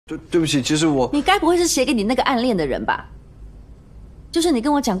对不起，其实我……你该不会是写给你那个暗恋的人吧？就是你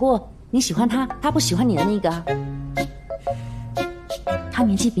跟我讲过你喜欢他，他不喜欢你的那个啊。他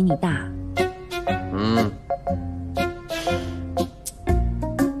年纪比你大。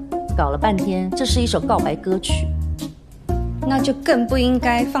搞了半天，这是一首告白歌曲，那就更不应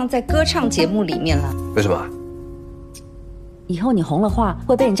该放在歌唱节目里面了。为什么？以后你红了话，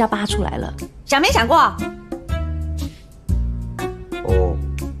会被人家扒出来了，想没想过？哦。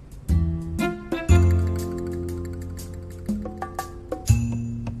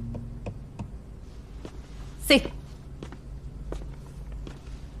C。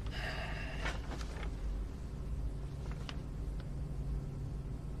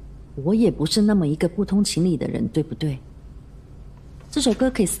我也不是那么一个不通情理的人，对不对？这首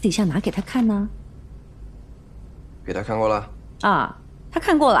歌可以私底下拿给他看呢。给他看过了。啊，他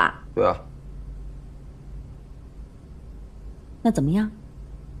看过啦。对啊。那怎么样？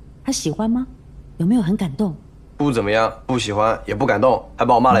他喜欢吗？有没有很感动？不怎么样，不喜欢，也不感动，还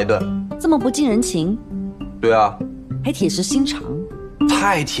把我骂了一顿。这么不近人情？对啊。还铁石心肠。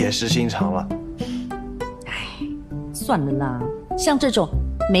太铁石心肠了。哎，算了啦，像这种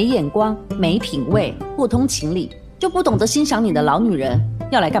没眼光、没品味、不通情理，就不懂得欣赏你的老女人，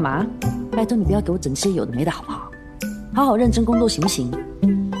要来干嘛？拜托你不要给我整些有的没的好不好？好好认真工作行不行？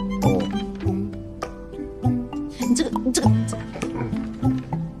哦。你这个，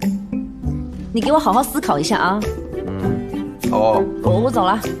你给我好好思考一下啊。哦。我走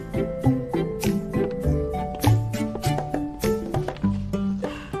了。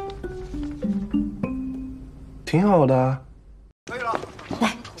挺好的啊。可以了。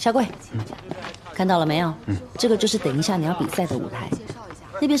来，小鬼，看到了没有？这个就是等一下你要比赛的舞台，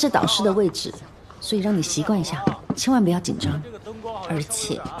那边是导师的位置，所以让你习惯一下，千万不要紧张。而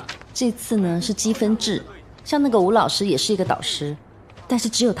且这次呢是积分制，像那个吴老师也是一个导师，但是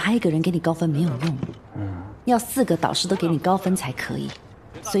只有他一个人给你高分没有用，要4个导师都给你高分才可以。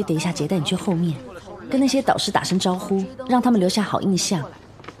所以等一下姐带你去后面，跟那些导师打声招呼，让他们留下好印象。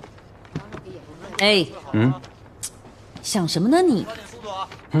哎，想什么呢你？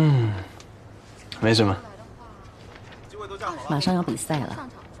没什么。马上要比赛了，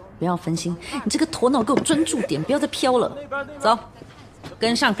不要分心，你这个头脑给我专注点，不要再飘了。走，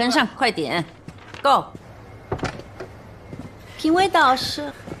跟上，快点 ，Go！ 评委导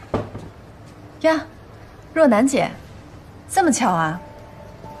师呀，若楠姐，这么巧啊？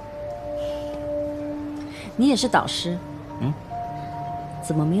你也是导师？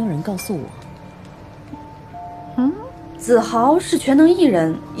怎么没有人告诉我？子豪是全能艺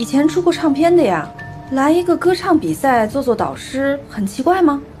人，以前出过唱片的呀，来一个歌唱比赛做导师，很奇怪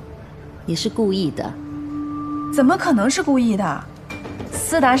吗？你是故意的？怎么可能是故意的？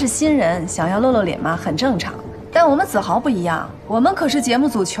思达是新人，想要露脸嘛，很正常。但我们子豪不一样，我们可是节目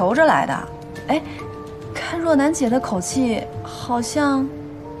组求着来的。哎，看若楠姐的口气，好像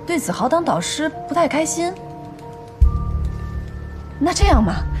对子豪当导师不太开心。那这样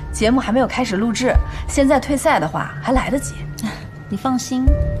嘛，节目还没有开始录制，现在退赛的话还来得及。你放心，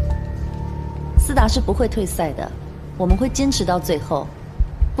思达是不会退赛的，我们会坚持到最后。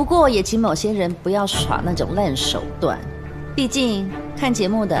不过也请某些人不要耍那种烂手段，毕竟看节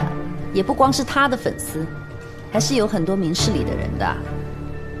目的也不光是他的粉丝，还是有很多明事理的人的。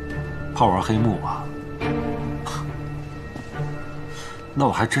怕玩黑幕啊？那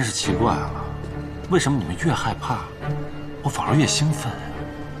我还真是奇怪了，为什么你们越害怕，我反而越兴奋？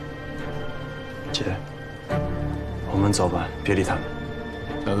姐，我们走吧，别理他们。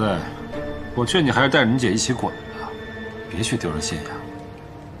小子，我劝你还是带着你姐一起滚吧，别去丢人现眼。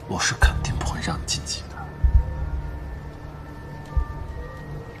我是肯定不会让你晋级的。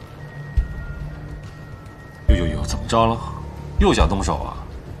呦，怎么着了？又想动手啊？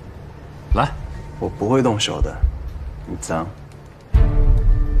来，我不会动手的，你脏。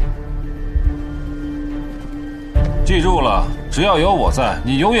记住了，只要有我在，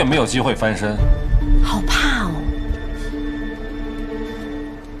你永远没有机会翻身。好怕哦！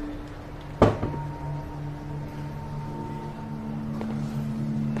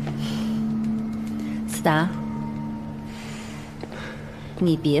思达，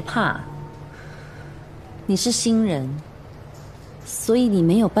你别怕，你是新人，所以你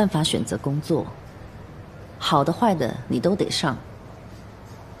没有办法选择工作，好的坏的你都得上。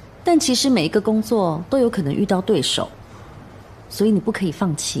但其实每一个工作都有可能遇到对手，所以你不可以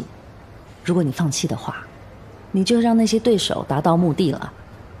放弃。如果你放弃的话，你就让那些对手达到目的了。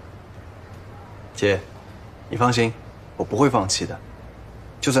姐，你放心，我不会放弃的，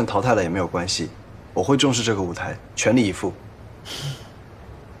就算淘汰了也没有关系，我会重视这个舞台，全力以赴。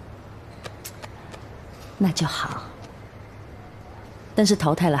那就好。但是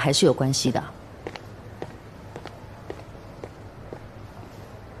淘汰了还是有关系的。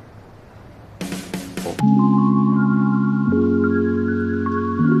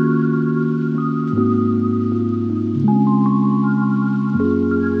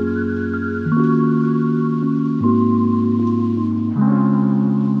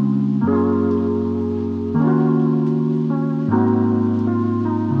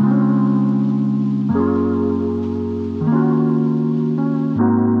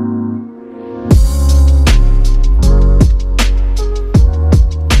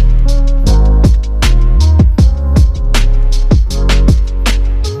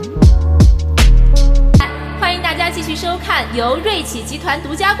由瑞启集团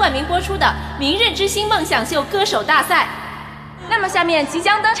独家冠名播出的《明日之星梦想秀歌手大赛》。那么下面即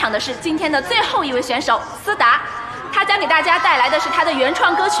将登场的是今天的最后一位选手思达，他将给大家带来的是他的原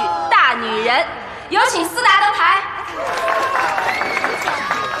创歌曲《大女人》，有请思达登台。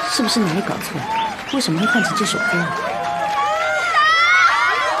是不是哪里搞错？为什么会换成这首歌啊？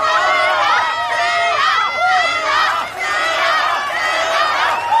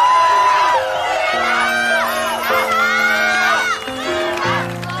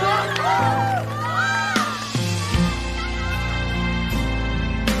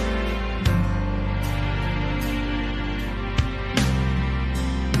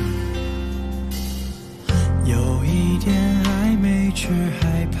却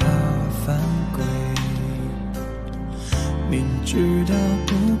害怕犯规，明知道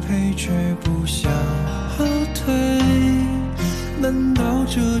不配却不想后退，难道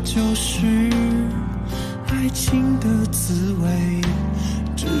这就是爱情的滋味？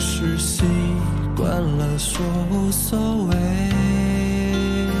只是习惯了说无所谓，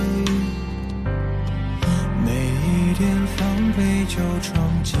每一点防备就闯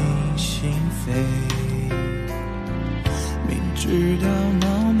进心扉，知道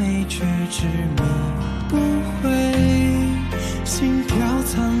冒昧却执迷不悔，心跳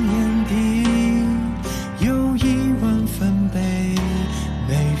藏眼底，有1万分贝，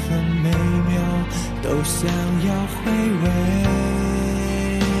每分每秒都想要回味。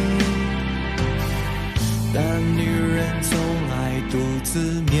但女人总爱独自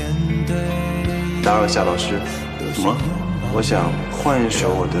面对。打扰夏老师，怎么了？我想换一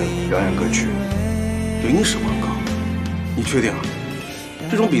首我的表演歌曲。临时换歌？你确定啊？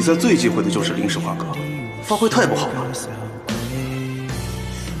这种比赛最忌讳的就是临时换歌，发挥太不好了。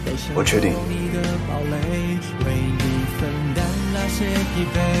我确定。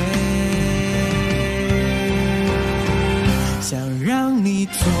想让你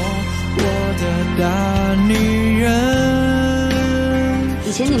做我的大女人。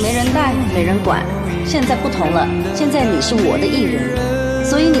以前你没人带，没人管，现在不同了，现在你是我的艺人，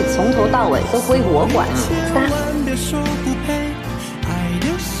所以你从头到尾都归我管。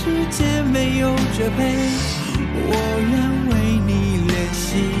没有绝配，我愿为你练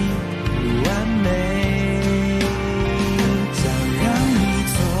习完美，想让你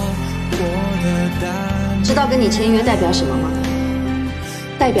做我的大。知道跟你签约代表什么吗？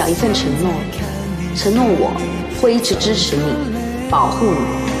代表一份承诺，承诺我会一直支持你，保护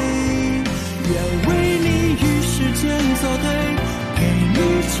你。愿为你与时间作对，给你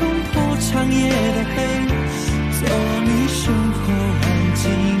冲破长夜的黑，做你身后安静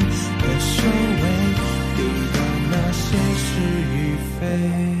的守卫，抵挡那些是与非。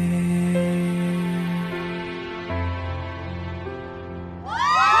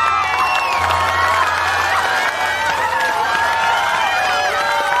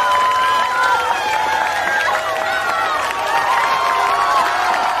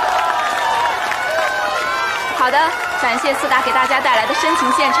好的，感谢思达给大家带来的深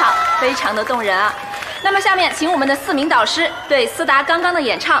情现场，非常的动人啊。那么下面请我们的4名导师对思达刚刚的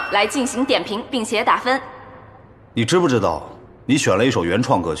演唱来进行点评，并且打分。你知不知道，你选了一首原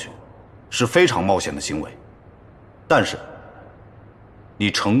创歌曲，是非常冒险的行为，但是你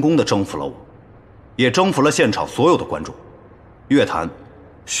成功的征服了我，也征服了现场所有的观众。乐坛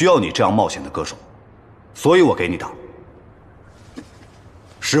需要你这样冒险的歌手，所以我给你打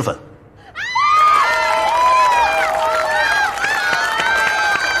10分。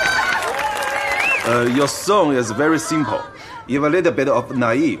Your song is very simple, even a little bit of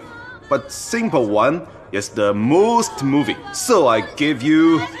naive, but simple one is the most moving. So I give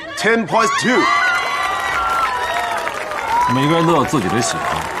you 10.2. 每个人都有自己的喜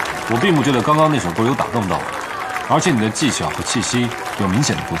好，我并不觉得刚刚那首歌有打动到我，而且你的技巧和气息有明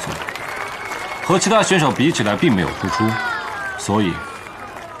显的不足，和其他选手比起来并没有突出，所以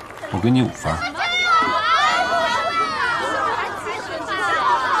我给你5分。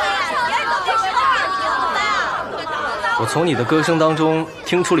我从你的歌声当中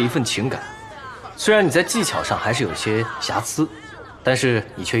听出了一份情感，虽然你在技巧上还是有些瑕疵，但是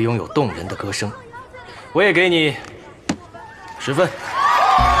你却拥有动人的歌声。我也给你10分。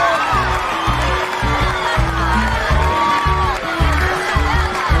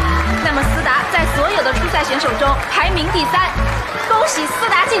那么思达在所有的初赛选手中排名第3，恭喜思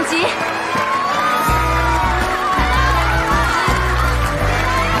达晋级。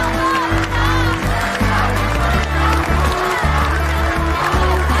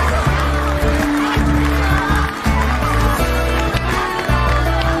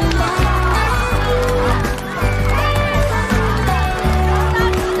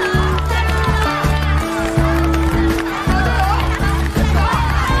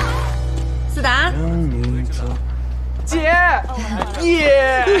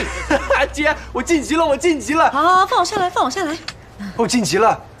耶！姐，我晋级了，我晋级了！好，放我下来，放我下来。我晋级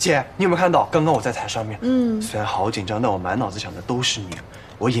了，姐，你有没有看到？刚刚我在台上面，虽然好紧张，但我满脑子想的都是你，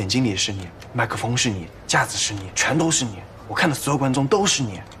我眼睛里是你，麦克风是你，架子是你，全都是你，我看的所有观众都是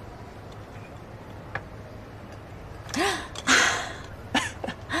你。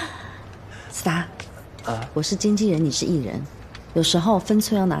思达，我是经纪人，你是艺人，有时候分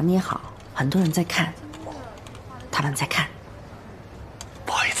寸要拿捏好，很多人在看，他们在看。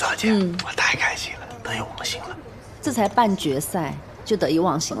不好意思啊，姐，我太开心了，得意忘形了。这才半决赛就得意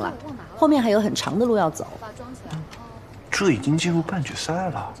忘形了，后面还有很长的路要走。这已经进入半决赛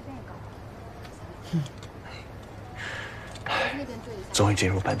了。终于进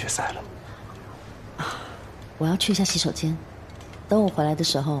入半决赛了。我要去一下洗手间，等我回来的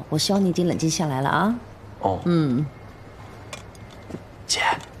时候，我希望你已经冷静下来了啊。哦。姐，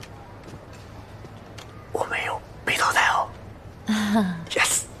我没有被淘汰哦。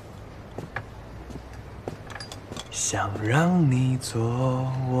Yes。想让你做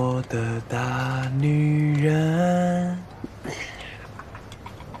我的大女人。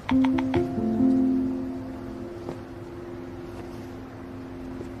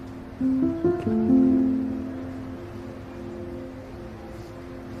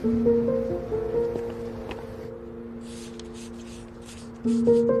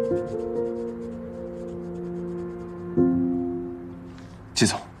季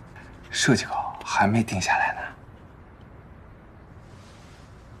总，设计稿还没定下来呢。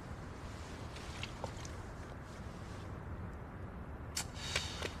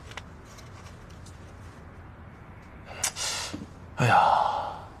哎呀，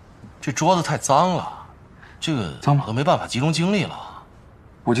这桌子太脏了，这个脏吗？我都没办法集中精力了。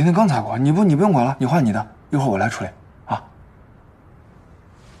我今天刚擦过，你不用管了，你换你的，一会儿我来处理啊。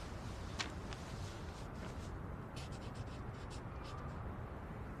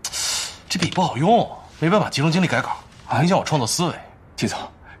这笔不好用，没办法集中精力改稿，影响我创作思维。季总，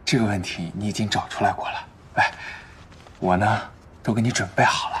这个问题你已经找出来过了。来，我呢都给你准备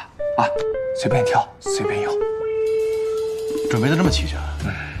好了啊，随便挑，随便用。准备的这么齐全。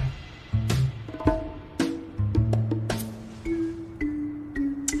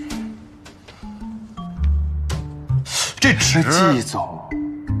这纸，季总，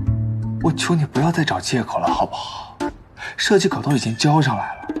我求你不要再找借口了，好不好？设计稿都已经交上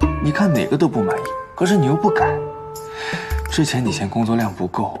来了，你看哪个都不满意，可是你又不改。之前你嫌工作量不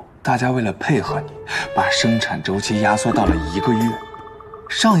够，大家为了配合你，把生产周期压缩到了1个月。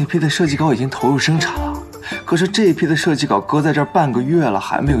上一批的设计稿已经投入生产了。可是这一批的设计稿搁在这儿半个月了，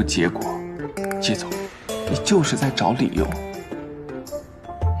还没有结果。季总，你就是在找理由。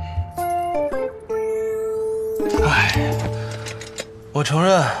哎，我承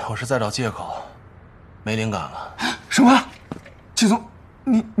认我是在找借口，没灵感了。什么？季总，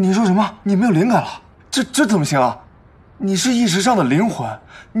你说什么？你没有灵感了？这怎么行啊？你是意识上的灵魂，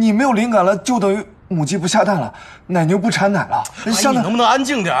你没有灵感了，就等于母鸡不下蛋了，奶牛不产奶了。你能不能安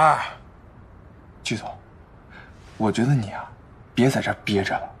静点儿？季总。我觉得你啊，别在这儿憋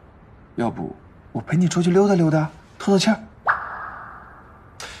着了，要不我陪你出去溜达溜达，透透气儿。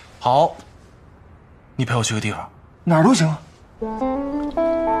好，你陪我去个地方，哪儿都行。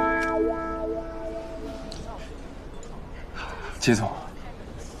季总，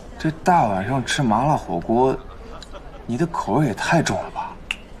这大晚上吃麻辣火锅，你的口味也太重了吧？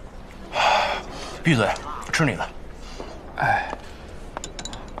闭嘴，吃你的。哎。